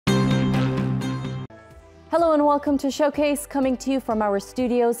Hello and welcome to Showcase, coming to you from our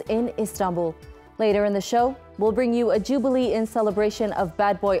studios in Istanbul. Later in the show, we'll bring you a jubilee in celebration of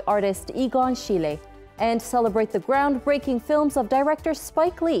bad boy artist Egon Schiele and celebrate the groundbreaking films of director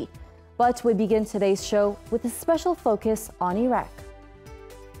Spike Lee. But we begin today's show with a special focus on Iraq.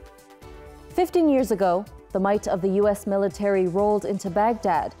 15 years ago, the might of the U.S. military rolled into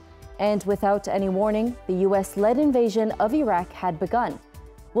Baghdad, and without any warning, the U.S.-led invasion of Iraq had begun.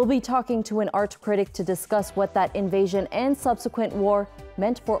 We'll be talking to an art critic to discuss what that invasion and subsequent war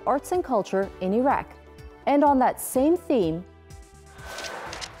meant for arts and culture in Iraq. And on that same theme,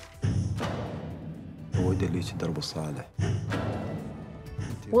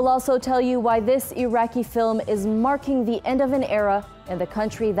 we'll also tell you why this Iraqi film is marking the end of an era in the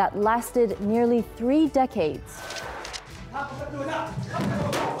country that lasted nearly 3 decades.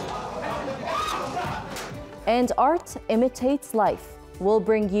 And art imitates life. We'll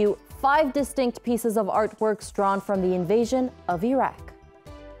bring you 5 distinct pieces of artworks drawn from the invasion of Iraq.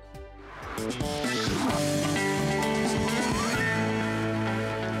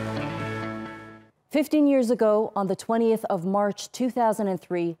 "15 years ago, on the 20th of March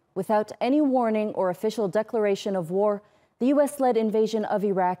 2003, without any warning or official declaration of war, the U.S.-led invasion of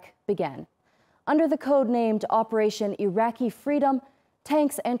Iraq began. Under the code named Operation Iraqi Freedom,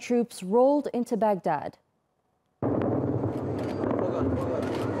 tanks and troops rolled into Baghdad.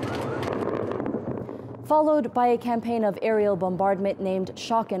 Followed by a campaign of aerial bombardment named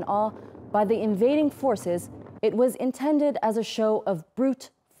Shock and Awe by the invading forces, it was intended as a show of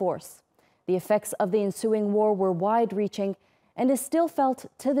brute force. The effects of the ensuing war were wide-reaching and is still felt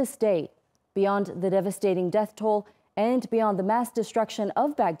to this day. Beyond the devastating death toll and beyond the mass destruction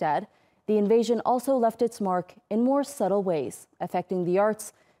of Baghdad, the invasion also left its mark in more subtle ways, affecting the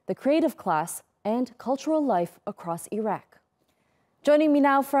arts, the creative class, and cultural life across Iraq. Joining me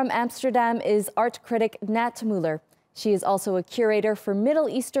now from Amsterdam is art critic Nat Muller. She is also a curator for Middle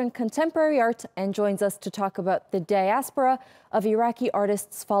Eastern contemporary art and joins us to talk about the diaspora of Iraqi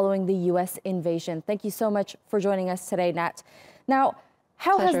artists following the U.S. invasion. Thank you so much for joining us today, Nat. Now,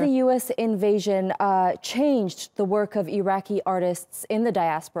 how has the U.S. invasion changed the work of Iraqi artists in the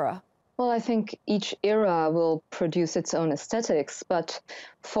diaspora? Well, I think each era will produce its own aesthetics, but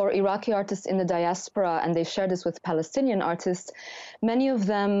for Iraqi artists in the diaspora, and they share this with Palestinian artists, many of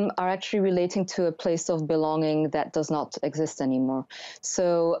them are actually relating to a place of belonging that does not exist anymore.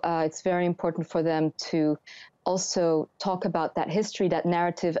 So it's very important for them to also talk about that history, that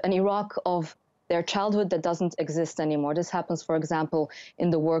narrative, an Iraq of their childhood that doesn't exist anymore. This happens, for example, in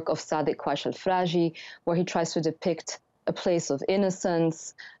the work of Sadiq Quaish al-Fraji, where he tries to depict a place of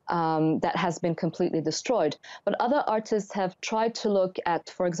innocence that has been completely destroyed. But other artists have tried to look at,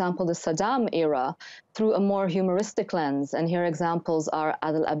 for example, the Saddam era through a more humoristic lens. And here examples are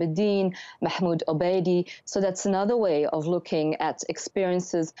Adel Abedin, Mahmoud Obeidi. So that's another way of looking at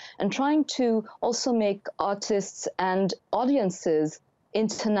experiences and trying to also make artists and audiences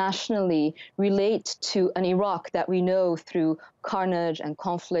internationally relate to an Iraq that we know through carnage and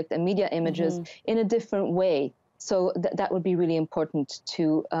conflict and media images in a different way. So that would be really important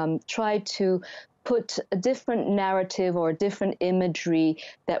to try to put a different narrative or different imagery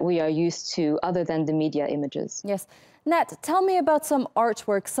that we are used to other than the media images. Yes. Nat, tell me about some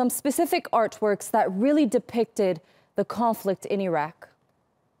artworks, some specific artworks that really depicted the conflict in Iraq.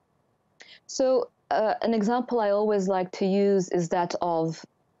 So an example I always like to use is that of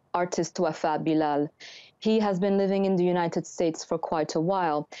artist Wafa Bilal. He has been living in the United States for quite a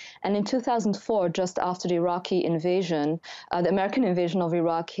while. And in 2004, just after the Iraqi invasion, the American invasion of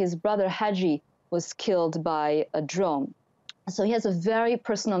Iraq, his brother Haji was killed by a drone. So he has a very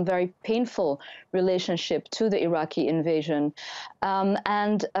personal and very painful relationship to the Iraqi invasion.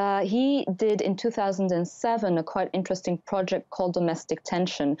 He did in 2007 a quite interesting project called Domestic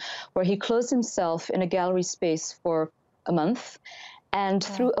Tension, where he closed himself in a gallery space for a month. And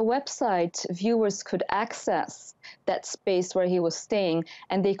through a website, viewers could access that space where he was staying,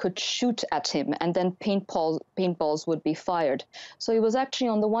 and they could shoot at him, and then paintballs would be fired. So he was actually,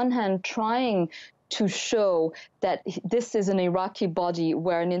 on the one hand, trying to show that this is an Iraqi body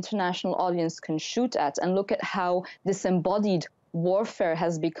where an international audience can shoot at, and look at how disembodied warfare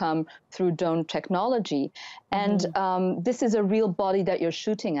has become through drone technology. And this is a real body that you're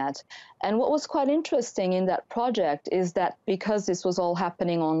shooting at. And what was quite interesting in that project is that because this was all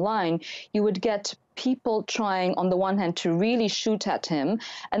happening online, you would get people trying, on the one hand, to really shoot at him,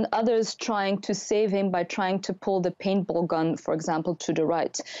 and others trying to save him by trying to pull the paintball gun, for example, to the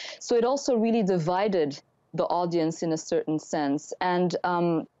right. So it also really divided the audience in a certain sense. And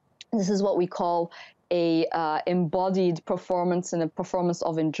this is what we call a embodied performance and a performance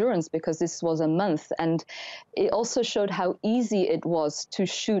of endurance, because this was a month. And it also showed how easy it was to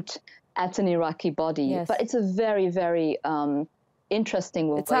shoot at an Iraqi body. Yes. But it's a very, very interesting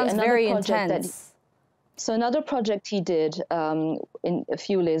way. It sounds very intense. So another project he did in a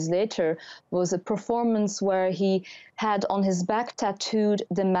few days later was a performance where he had on his back tattooed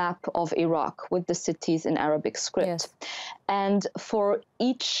the map of Iraq with the cities in Arabic script. Yes. And for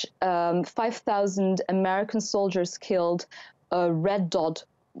each 5,000 American soldiers killed, a red dot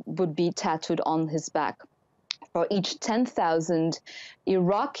would be tattooed on his back. For each 10,000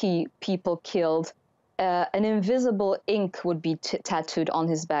 Iraqi people killed, an invisible ink would be tattooed on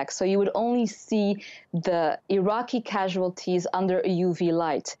his back. So you would only see the Iraqi casualties under a UV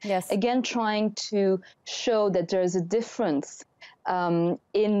light. Yes. Again, trying to show that there is a difference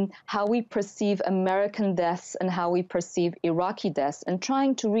in how we perceive American deaths and how we perceive Iraqi deaths, and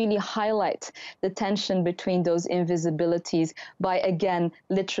trying to really highlight the tension between those invisibilities by, again,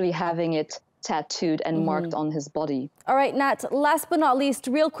 literally having it tattooed and marked on his body. All right, Nat, last but not least,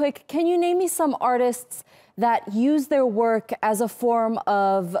 real quick, can you name me some artists that use their work as a form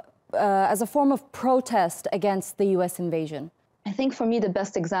of protest against the U.S. invasion? I think for me the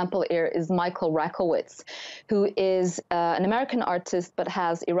best example here is Michael Rakowitz, who is an American artist but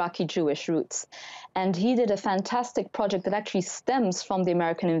has Iraqi Jewish roots. And he did a fantastic project that actually stems from the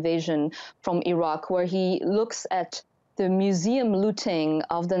American invasion from Iraq, where he looks at the museum looting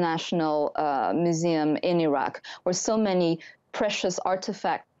of the National Museum in Iraq, where so many precious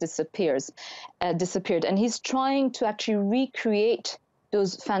artifacts disappeared. And he's trying to actually recreate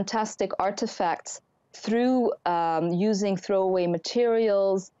those fantastic artifacts through using throwaway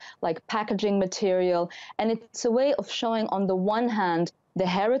materials like packaging material. And it's a way of showing, on the one hand, the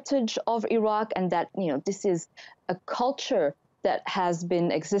heritage of Iraq, and that, you know, this is a culture that has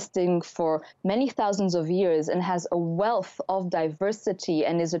been existing for many thousands of years and has a wealth of diversity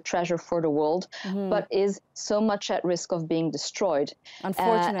and is a treasure for the world, but is so much at risk of being destroyed.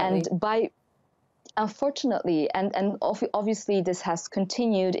 Unfortunately. And obviously this has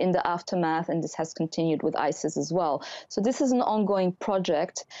continued in the aftermath, and this has continued with ISIS as well. So this is an ongoing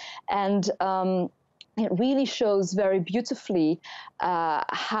project, and it really shows very beautifully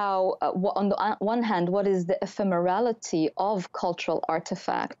how, on the one hand, what is the ephemerality of cultural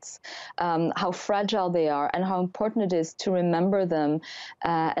artifacts, how fragile they are, and how important it is to remember them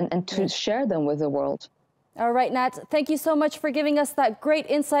and to share them with the world. All right, Nat, thank you so much for giving us that great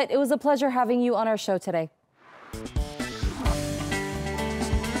insight. It was a pleasure having you on our show today.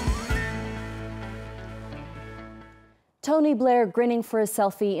 Tony Blair grinning for a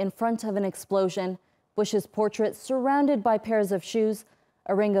selfie in front of an explosion. Bush's portrait surrounded by pairs of shoes,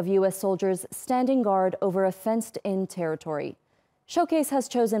 a ring of U.S. soldiers standing guard over a fenced-in territory. Showcase has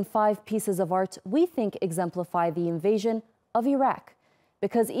chosen 5 pieces of art we think exemplify the invasion of Iraq,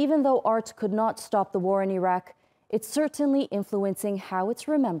 because even though art could not stop the war in Iraq, it's certainly influencing how it's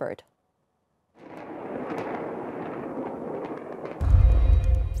remembered.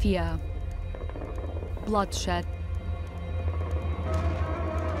 Fear, bloodshed,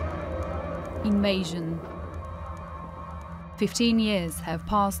 invasion. 15 years have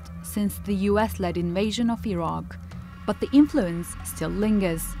passed since the US-led invasion of Iraq, but the influence still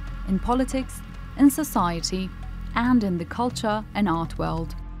lingers in politics, in society, and in the culture and art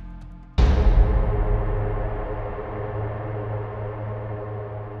world.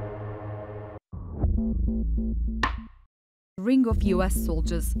 A ring of US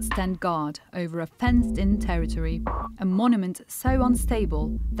soldiers stand guard over a fenced-in territory, a monument so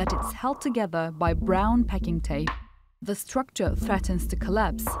unstable that it's held together by brown packing tape. The structure threatens to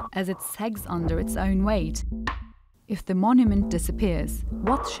collapse as it sags under its own weight. If the monument disappears,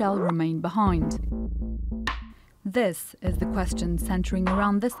 what shall remain behind? This is the question centering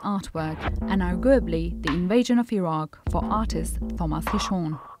around this artwork and arguably the invasion of Iraq for artist Thomas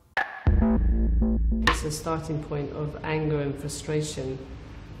Hichon. It's a starting point of anger and frustration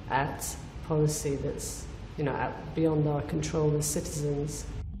at policy that's, beyond our control as citizens.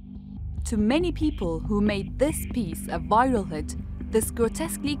 To many people who made this piece a viral hit, this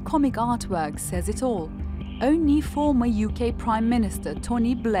grotesquely comic artwork says it all. Only former UK Prime Minister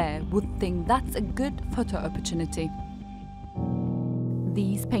Tony Blair would think that's a good photo opportunity.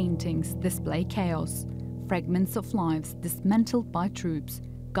 These paintings display chaos, fragments of lives dismantled by troops,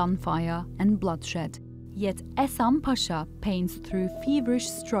 gunfire and bloodshed. Yet Essam Pasha paints through feverish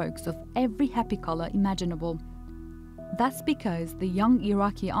strokes of every happy color imaginable. That's because the young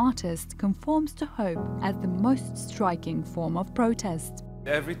Iraqi artist conforms to hope as the most striking form of protest.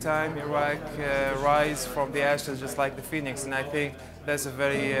 Every time Iraq rises from the ashes just like the phoenix, and I think that's a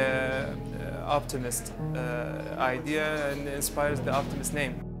very optimist idea and inspires the optimist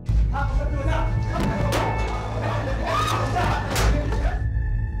name.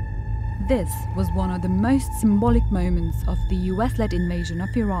 This was one of the most symbolic moments of the US-led invasion of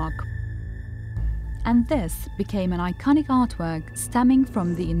Iraq. And this became an iconic artwork stemming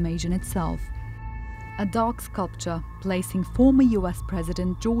from the invasion itself. A dark sculpture placing former US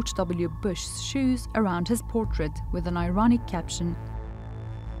President George W. Bush's shoes around his portrait with an ironic caption.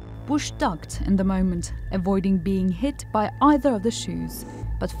 Bush ducked in the moment, avoiding being hit by either of the shoes,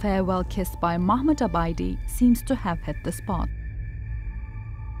 but farewell kiss by Mahmoud Abaidi seems to have hit the spot.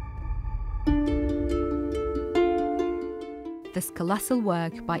 This colossal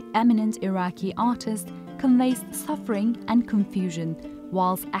work by eminent Iraqi artists conveys suffering and confusion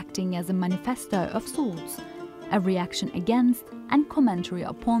whilst acting as a manifesto of sorts, a reaction against and commentary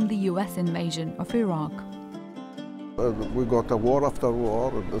upon the US invasion of Iraq. We got a war after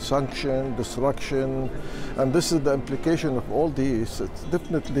war, the sanction, destruction, and this is the implication of all these. It's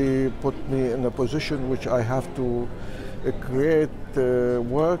definitely put me in a position which I have to create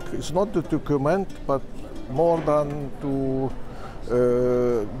work. It's not to document, but more than to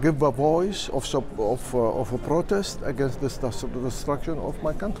give a voice of a protest against this destruction of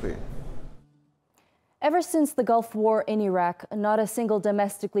my country. Ever since the Gulf War in Iraq, not a single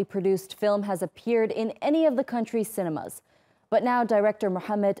domestically produced film has appeared in any of the country's cinemas. But now director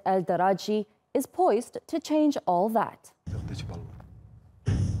Mohammed Al-Daraji is poised to change all that.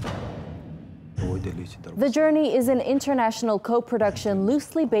 The Journey is an international co-production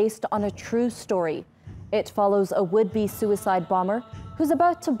loosely based on a true story. It follows a would-be suicide bomber who's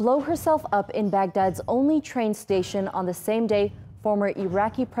about to blow herself up in Baghdad's only train station on the same day former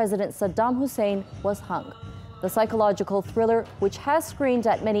Iraqi President Saddam Hussein was hung. The psychological thriller, which has screened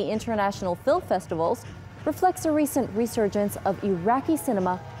at many international film festivals, reflects a recent resurgence of Iraqi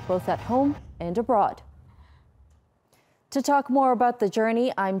cinema both at home and abroad. To talk more about The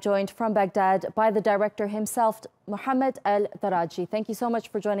Journey, I'm joined from Baghdad by the director himself, Mohammed Al-Daraji. Thank you so much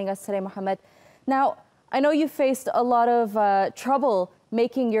for joining us today, Mohammed. Now, I know you faced a lot of trouble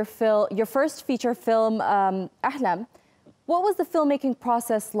making your first feature film, Ahlam. What was the filmmaking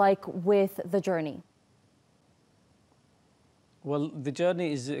process like with The Journey? Well, The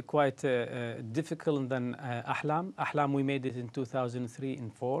Journey is quite difficult than Ahlam. Ahlam, we made it in 2003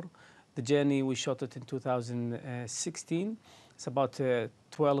 and 4. The Journey, we shot it in 2016. It's about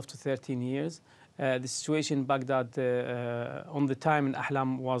 12 to 13 years. The situation in Baghdad on the time in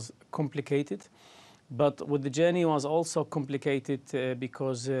Ahlam was complicated. But with The Journey was also complicated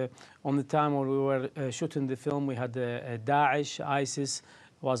because on the time when we were shooting the film, we had Daesh, ISIS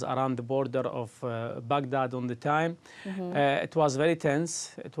was around the border of Baghdad on the time. It was very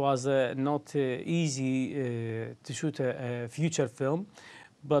tense. It was not easy to shoot a feature film.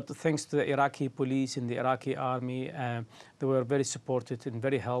 But thanks to the Iraqi police and the Iraqi army, they were very supportive and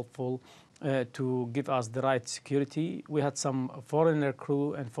very helpful to give us the right security. We had some foreigner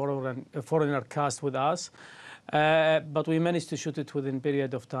crew and foreigner cast with us, but we managed to shoot it within a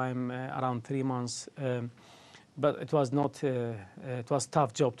period of time, around 3 months. But it was not, it was a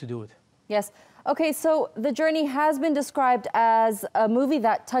tough job to do it. Yes. Okay, so The Journey has been described as a movie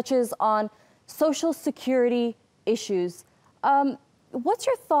that touches on social security issues. What's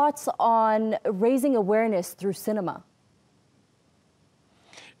your thoughts on raising awareness through cinema?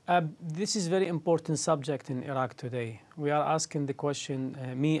 This is a very important subject in Iraq today. We are asking the question,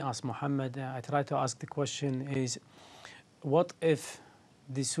 me as Mohammed, I try to ask the question is, what if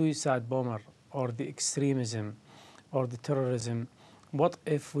the suicide bomber or the extremism or the terrorism, what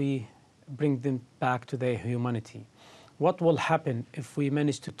if we bring them back to their humanity? What will happen if we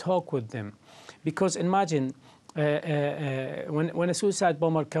manage to talk with them? Because imagine when a suicide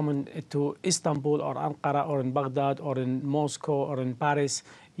bomber comes to Istanbul or Ankara or in Baghdad or in Moscow or in Paris,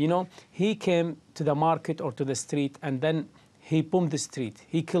 you know, he came to the market or to the street and then he bombed the street.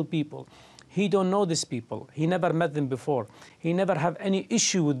 He killed people. He don't know these people. He never met them before. He never have any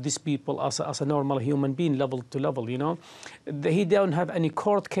issue with these people as a normal human being, level to level, you know. He don't have any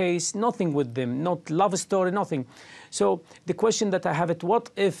court case, nothing with them, not love story, nothing. So the question that I have is, what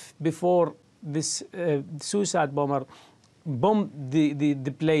if before this suicide bomber bombed the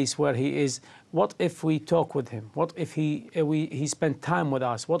place where he is, what if we talk with him? What if he spent time with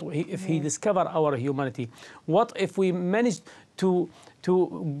us? What if he discovered our humanity? What if we managed to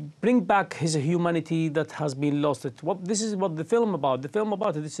bring back his humanity that has been lost? This is what the film about. The film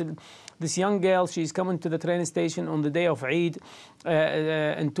about this young girl. She's coming to the train station on the day of Eid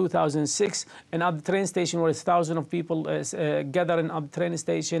in 2006, and at the train station where thousands of people gathering at the train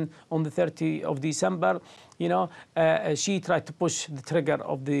station on the 30th of December. You know, she tried to push the trigger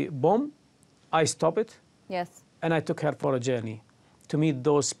of the bomb. I stopped it. Yes. And I took her for a journey to meet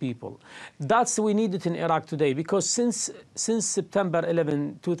those people. That's we need it in Iraq today, because since September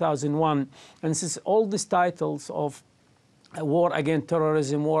 11, 2001, and since all these titles of war against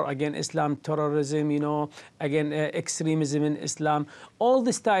terrorism, war against Islam, terrorism, you know, against extremism in Islam, all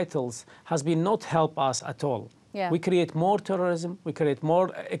these titles has been not help us at all. Yeah. We create more terrorism, we create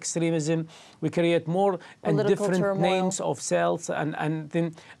more extremism, we create more and Political different turmoil. names of cells, and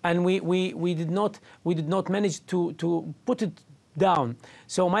we did not manage to put it down.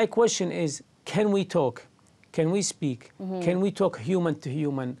 So my question is, can we talk? Can we speak? Can we talk human to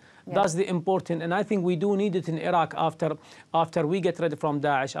human? Yeah. That's the important, and I think we do need it in Iraq after we get ready from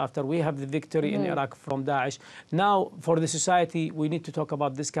Daesh, after we have the victory in Iraq from Daesh. Now, for the society, we need to talk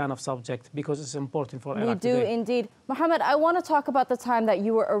about this kind of subject because it's important for Iraq We do today. indeed. Mohammed, I want to talk about the time that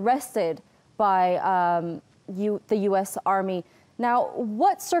you were arrested by the U.S. Army. Now,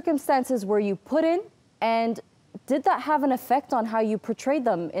 what circumstances were you put in, and did that have an effect on how you portrayed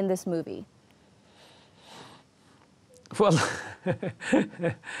them in this movie? Well,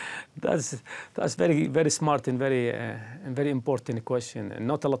 that's very smart and very important question. And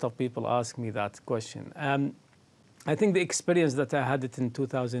not a lot of people ask me that question. I think the experience that I had it in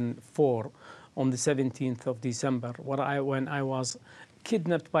 2004 on the 17th of December, when I was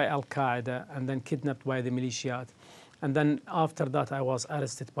kidnapped by Al Qaeda and then kidnapped by the militias, and then after that I was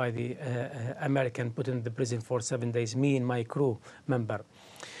arrested by the American, put in the prison for 7 days. Me and my crew member.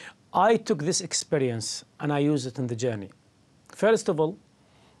 I took this experience and I used it in the journey. First of all,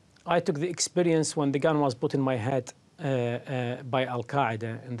 I took the experience when the gun was put in my head by Al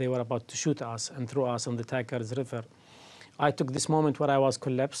Qaeda and they were about to shoot us and throw us on the Tigris River. I took this moment where I was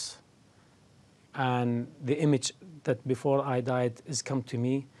collapsed, and the image that before I died is come to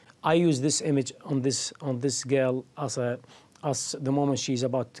me. I use this image on this girl as the moment she's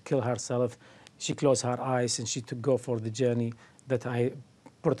about to kill herself. She closed her eyes and she to go for the journey that I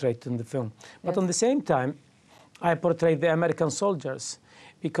portrayed in the film. But on the same time, I portrayed the American soldiers,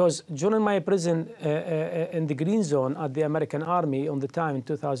 because during my prison in the Green Zone at the American Army on the time in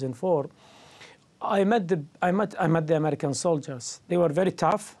 2004, I met the American soldiers. They were very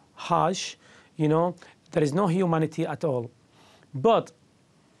tough, harsh, you know, there is no humanity at all. But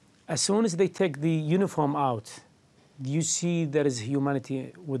as soon as they take the uniform out, you see there is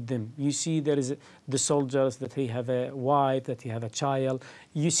humanity with them. You see there is the soldiers, that he have a wife, that he have a child.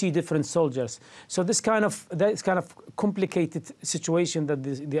 You see different soldiers. So this kind of complicated situation that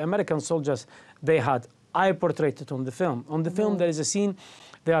the American soldiers they had, I portrayed it on the film. On the film, there is a scene.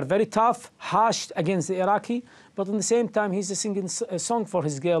 They are very tough, harsh against the Iraqi, but at the same time, he's singing a song for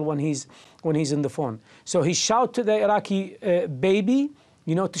his girl when he's in the phone. So he shout to the Iraqi baby,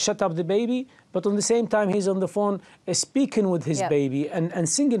 you know, to shut up the baby, but on the same time, he's on the phone speaking with his baby and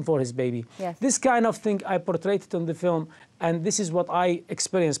singing for his baby. Yes. This kind of thing, I portrayed it on the film, and this is what I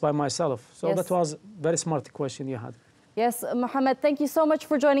experienced by myself. So that was a very smart question you had. Yes, Mohammed, thank you so much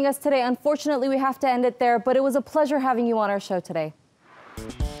for joining us today. Unfortunately, we have to end it there, but it was a pleasure having you on our show today.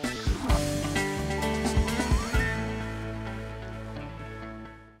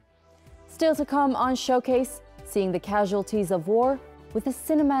 Still to come on Showcase, seeing the casualties of war with a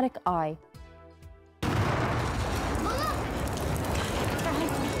cinematic eye.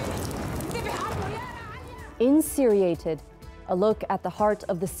 Insyriated, a look at the heart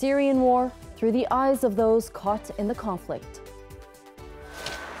of the Syrian war through the eyes of those caught in the conflict.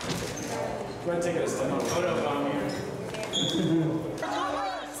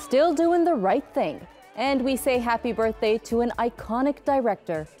 Still doing the right thing, and we say happy birthday to an iconic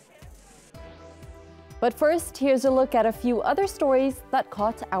director. But first, here's a look at a few other stories that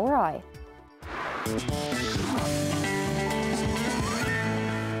caught our eye.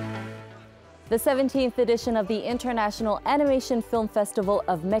 The 17th edition of the International Animation Film Festival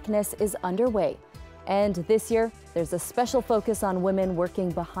of Meknes is underway. And this year, there's a special focus on women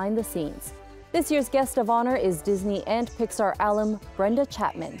working behind the scenes. This year's guest of honor is Disney and Pixar alum Brenda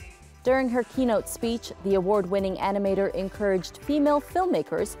Chapman. During her keynote speech, the award-winning animator encouraged female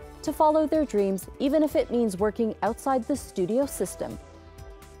filmmakers to follow their dreams, even if it means working outside the studio system.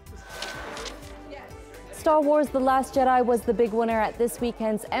 Star Wars: The Last Jedi was the big winner at this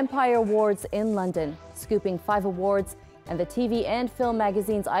weekend's Empire Awards in London, scooping 5 awards and the TV and Film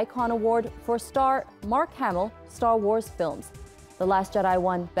Magazine's Icon Award for star Mark Hamill, Star Wars films. The Last Jedi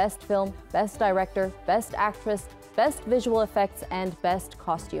won Best Film, Best Director, Best Actress, Best Visual Effects, and Best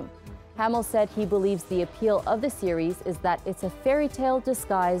Costume. Hamill said he believes the appeal of the series is that it's a fairy tale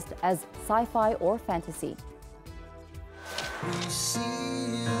disguised as sci-fi or fantasy.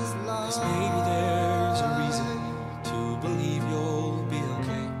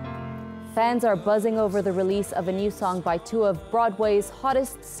 Fans are buzzing over the release of a new song by two of Broadway's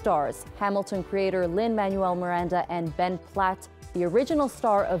hottest stars, Hamilton creator Lin-Manuel Miranda and Ben Platt, the original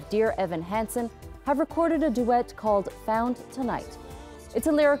star of Dear Evan Hansen, have recorded a duet called Found Tonight. It's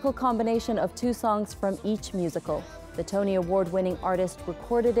a lyrical combination of two songs from each musical. The Tony Award-winning artist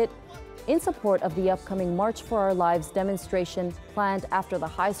recorded it in support of the upcoming March for Our Lives demonstration planned after the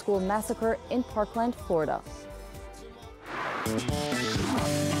high school massacre in Parkland, Florida.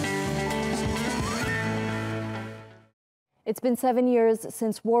 It's been 7 years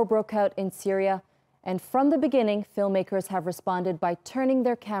since war broke out in Syria, and from the beginning, filmmakers have responded by turning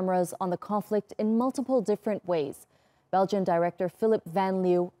their cameras on the conflict in multiple different ways. Belgian director Philip Van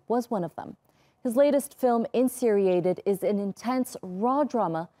Leeuw was one of them. His latest film, Insyriated, is an intense, raw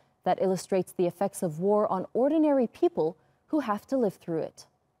drama that illustrates the effects of war on ordinary people who have to live through it.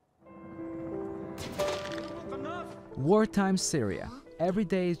 Wartime Syria. Every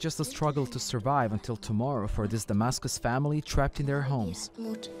day is just a struggle to survive until tomorrow for this Damascus family trapped in their homes.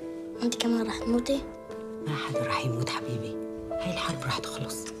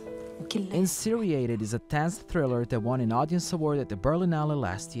 Insyriated is a tense thriller that won an audience award at the Berlinale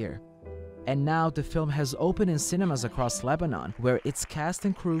last year. And now the film has opened in cinemas across Lebanon, where its cast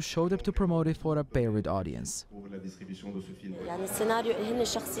and crew showed up to promote it for a Beirut audience.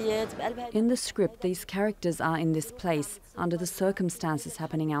 In the script, these characters are in this place, under the circumstances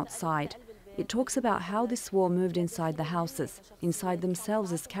happening outside. It talks about how this war moved inside the houses, inside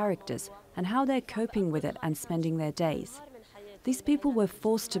themselves as characters, and how they're coping with it and spending their days. These people were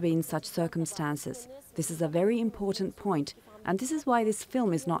forced to be in such circumstances. This is a very important point. And this is why this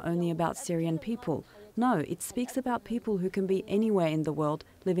film is not only about Syrian people. No, it speaks about people who can be anywhere in the world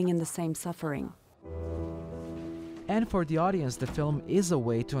living in the same suffering. And for the audience, the film is a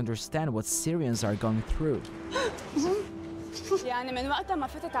way to understand what Syrians are going through.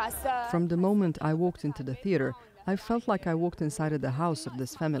 From the moment I walked into the theater, I felt like I walked inside of the house of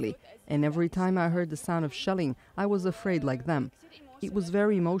this family. And every time I heard the sound of shelling, I was afraid like them. It was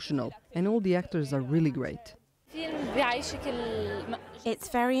very emotional, and all the actors are really great. It's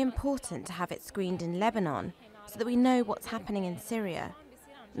very important to have it screened in Lebanon so that we know what's happening in Syria.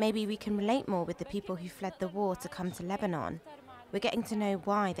 Maybe we can relate more with the people who fled the war to come to Lebanon. We're getting to know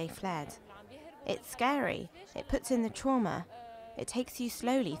why they fled. It's scary. It puts in the trauma. It takes you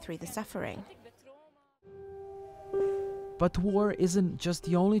slowly through the suffering. But war isn't just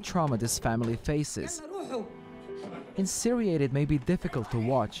the only trauma this family faces. Insyriated may be difficult to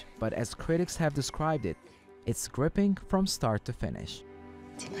watch, but as critics have described it, it's gripping from start to finish.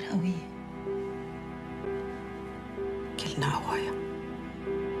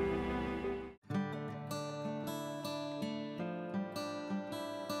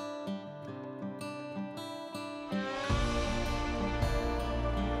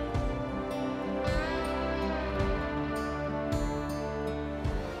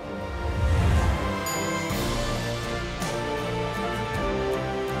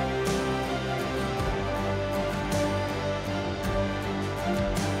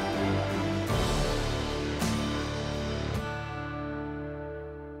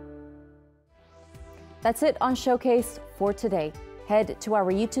 That's it on Showcase for today. Head to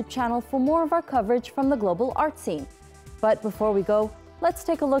our YouTube channel for more of our coverage from the global art scene. But before we go, let's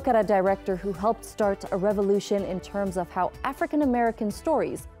take a look at a director who helped start a revolution in terms of how African-American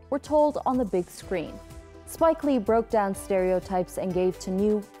stories were told on the big screen. Spike Lee broke down stereotypes and gave to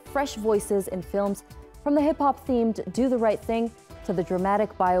new, fresh voices in films, from the hip-hop themed Do the Right Thing to the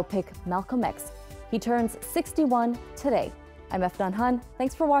dramatic biopic Malcolm X. He turns 61 today. I'm Efnan Han.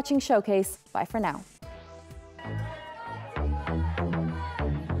 Thanks for watching Showcase. Bye for now.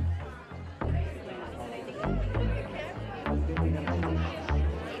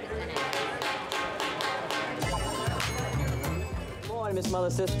 Miss Mother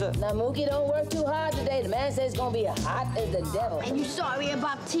Sister. Now, Mookie, don't work too hard today. The man says it's gonna be hot as the devil. And you sorry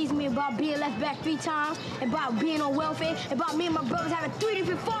about teasing me about being left back 3 times, about being on welfare, about me and my brothers having 3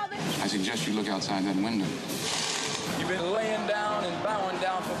 different fathers? I suggest you look outside that window. You've been laying down and bowing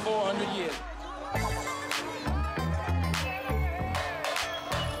down for 400 years.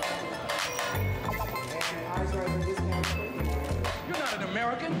 You're not an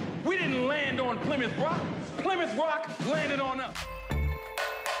American. We didn't land on Plymouth Rock. Plymouth Rock landed on us.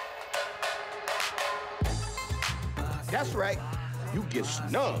 That's right. You get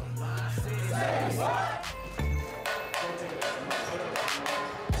snubbed.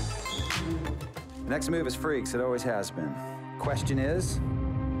 Next move is Freaks. It always has been. Question is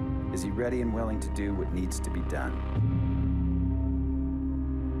he ready and willing to do what needs to be done?